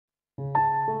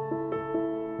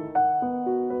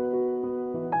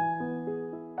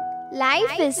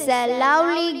Life is a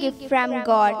lovely gift from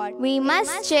God. We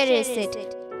must cherish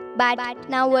it. But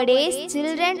nowadays,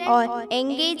 children are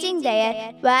engaging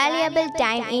their valuable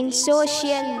time in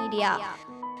social media.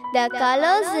 The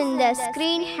colors in the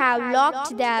screen have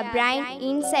locked their brain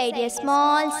inside a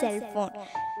small cell phone.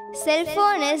 Cell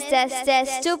phone is just a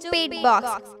stupid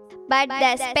box. But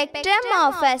the spectrum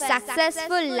of a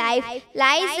successful life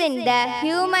lies in the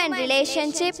human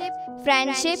relationship,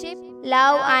 friendship,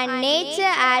 love, and nature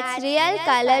adds real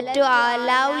color to our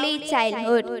lovely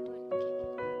childhood.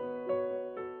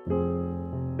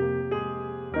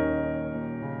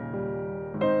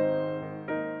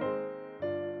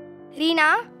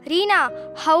 Reena,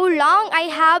 how long I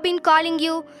have been calling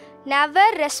you? Never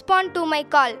respond to my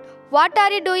call. What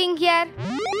are you doing here?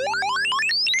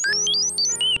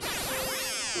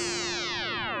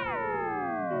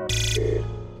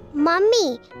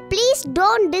 Mummy, please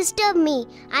don't disturb me.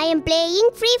 I am playing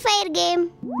Free Fire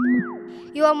game.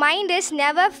 Your mind is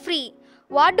never free.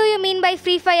 What do you mean by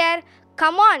Free Fire?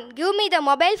 Come on, give me the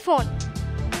mobile phone.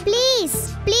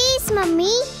 Please,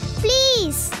 Mummy,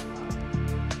 please.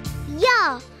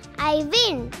 Yeah, I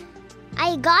win.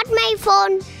 I got my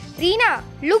phone. Reena,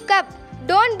 look up.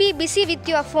 Don't be busy with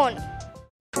your phone.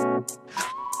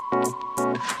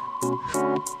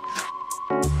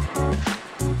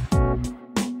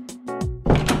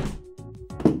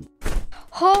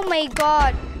 Oh my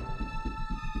God.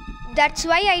 That's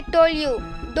why I told you,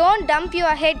 don't dump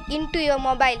your head into your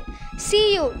mobile.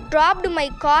 See, you dropped my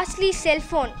costly cell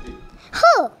phone.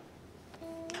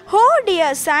 Oh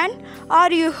dear son,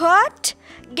 are you hurt?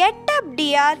 Get up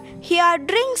dear, here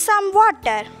drink some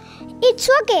water. It's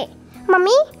okay.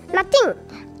 Mummy, nothing.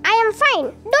 I am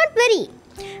fine. Don't worry.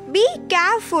 Be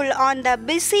careful on the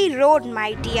busy road,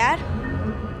 my dear.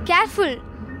 Careful?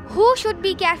 Who should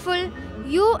be careful?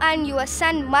 You and your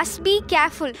son must be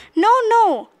careful.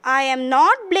 No, I am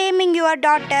not blaming your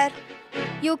daughter.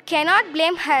 You cannot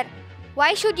blame her.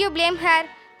 Why should you blame her?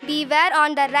 We were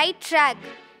on the right track.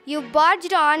 You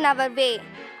barged on our way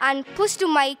and pushed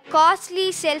my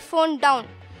costly cell phone down.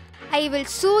 I will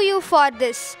sue you for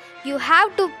this. You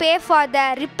have to pay for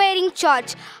the repairing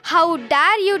charge. How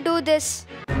dare you do this?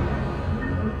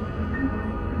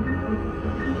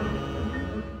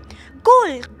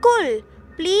 Cool.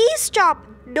 Please stop.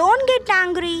 Don't get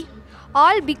angry.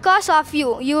 All because of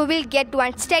you. You will get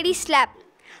one steady slap.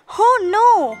 Oh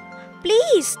no.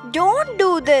 Please don't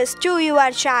do this to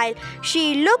your child.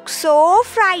 She looks so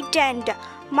frightened.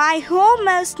 My home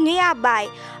is nearby.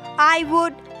 I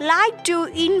would like to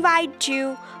invite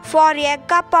you for a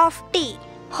cup of tea.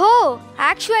 Oh,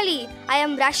 actually, I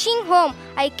am rushing home.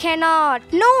 I cannot.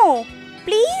 No,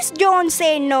 please don't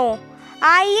say no.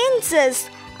 I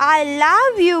insist. I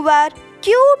love your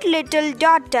cute little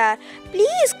daughter.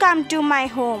 Please come to my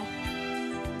home.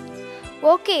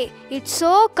 Okay, it's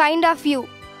so kind of you.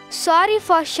 Sorry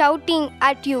for shouting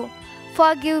at you.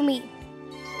 Forgive me.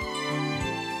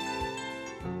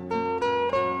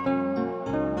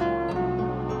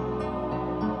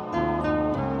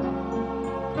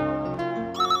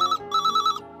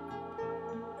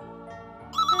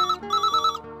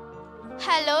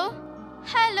 Hello.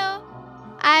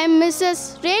 I am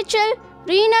Mrs. Rachel,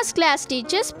 Reena's class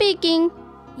teacher speaking.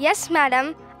 Yes,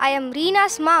 madam. I am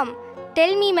Reena's mom.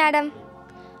 Tell me, madam.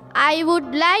 I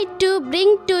would like to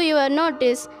bring to your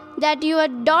notice that your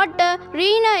daughter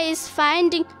Reena is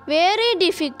finding very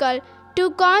difficult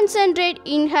to concentrate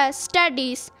in her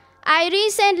studies. I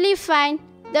recently find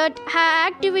that her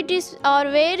activities are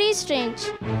very strange.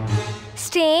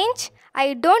 Strange?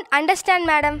 I don't understand,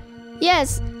 madam.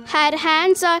 Yes, her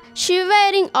hands are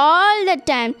shivering all the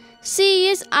time. She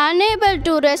is unable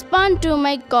to respond to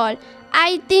my call.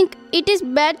 I think it is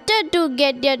better to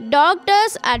get a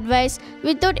doctor's advice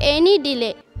without any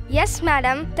delay. Yes,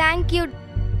 madam. Thank you.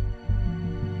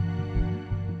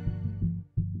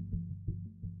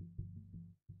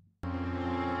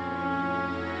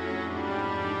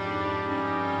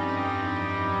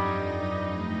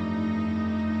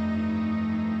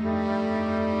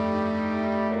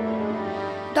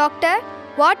 Doctor,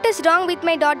 what is wrong with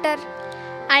my daughter?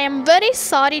 I am very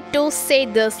sorry to say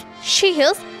this. She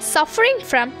is suffering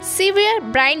from severe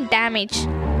brain damage.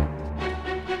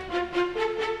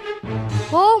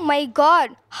 Oh my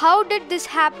God, how did this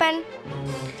happen?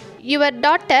 Your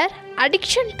daughter's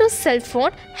addiction to cell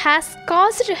phone has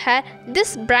caused her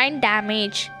this brain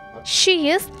damage. She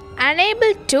is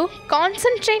unable to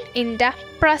concentrate in the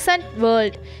present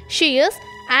world. She is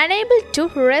unable to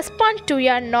respond to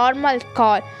your normal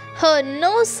call. Her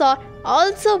nerves are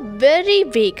also very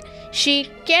weak. She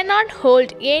cannot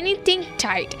hold anything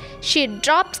tight. She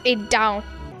drops it down.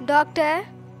 Doctor,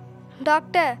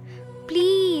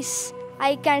 Please,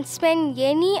 I can spend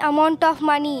any amount of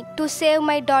money to save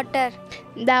my daughter.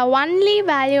 The only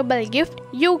valuable gift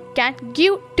you can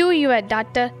give to your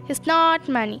daughter is not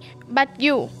money, but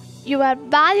you. Your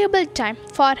valuable time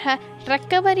for her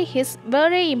recovery is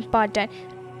very important.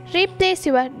 Replace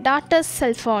your daughter's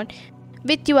cell phone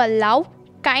with your love,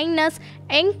 kindness,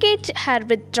 engage her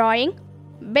with drawing,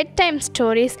 bedtime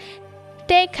stories,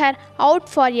 take her out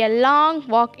for a long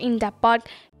walk in the park,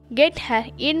 get her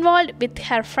involved with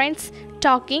her friends,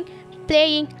 talking,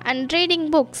 playing, and reading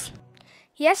books.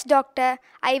 Yes, doctor,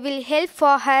 I will help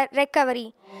for her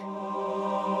recovery.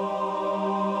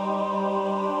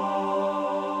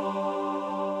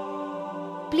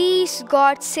 Please,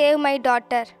 God, save my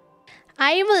daughter.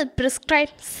 I will prescribe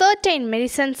certain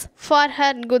medicines for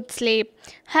her good sleep.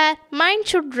 Her mind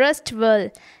should rest well.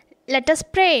 Let us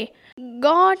pray.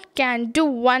 God can do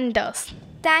wonders.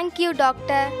 Thank you,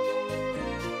 doctor.